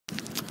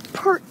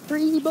part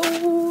 3,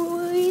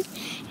 boys.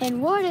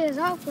 And what is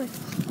up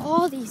with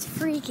all these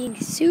freaking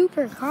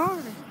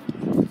supercars?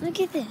 Look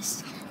at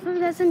this. Look,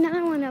 that's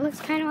another one that looks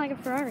kind of like a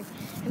Ferrari.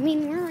 I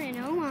mean, we're in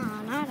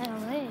Omaha, not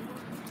LA.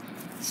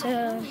 So,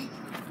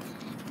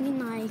 I mean,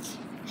 like,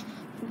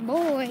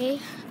 boy,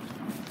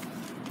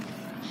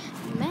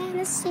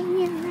 medicine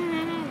you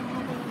right.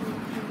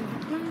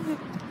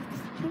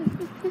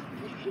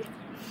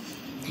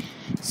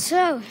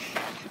 So,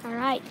 all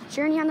right,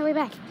 journey on the way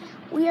back.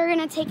 We are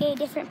gonna take a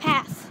different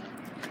path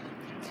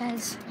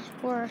because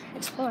we're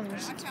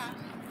explorers.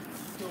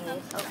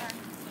 Oh,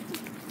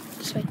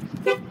 this way.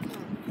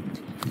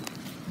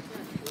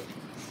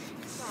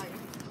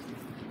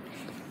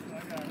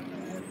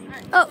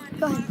 Oh,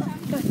 go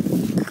ahead. Go ahead.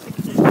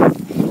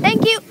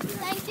 Thank you.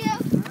 Thank you.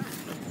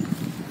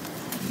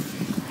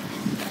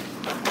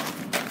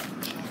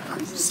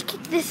 Let's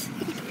get this.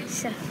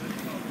 So.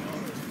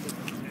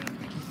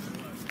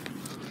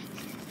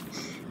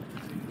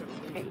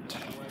 Right.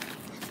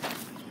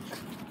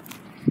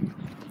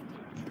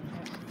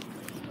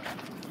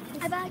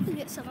 I bet I could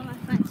get some of my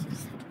friends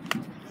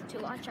to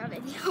watch our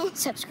video.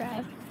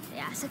 Subscribe.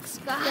 Yeah,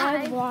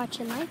 subscribe. Watch,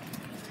 and like.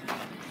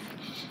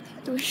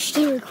 We're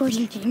still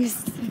recording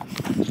things.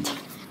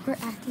 We're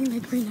acting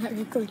like we're not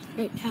recording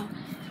right now.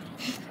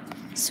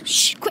 So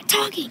shh, quit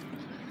talking.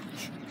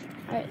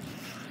 Alright.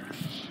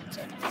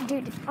 So,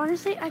 dude,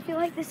 honestly, I feel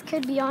like this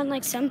could be on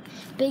like some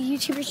big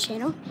YouTuber's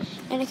channel.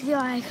 And it could be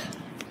like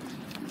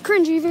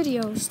cringy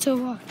videos to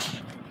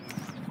watch.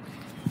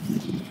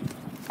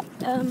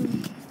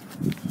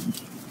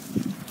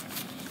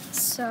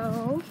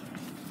 So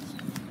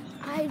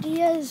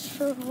ideas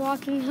for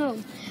walking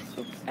home.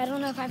 I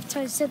don't know if I've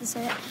said this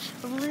yet,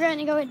 but we're going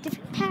to go a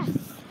different path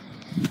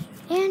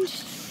and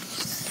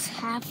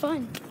have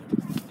fun.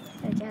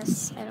 I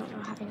guess I don't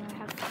know how to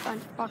have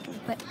fun walking,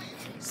 but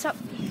so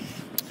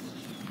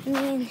I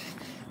mean,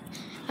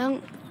 I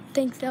don't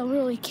think they'll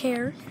really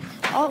care.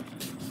 I'll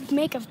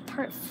make a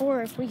part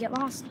 4 if we get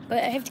lost, but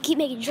I have to keep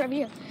making short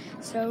videos.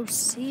 So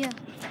see ya.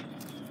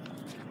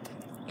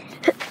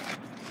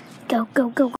 Go, go, go.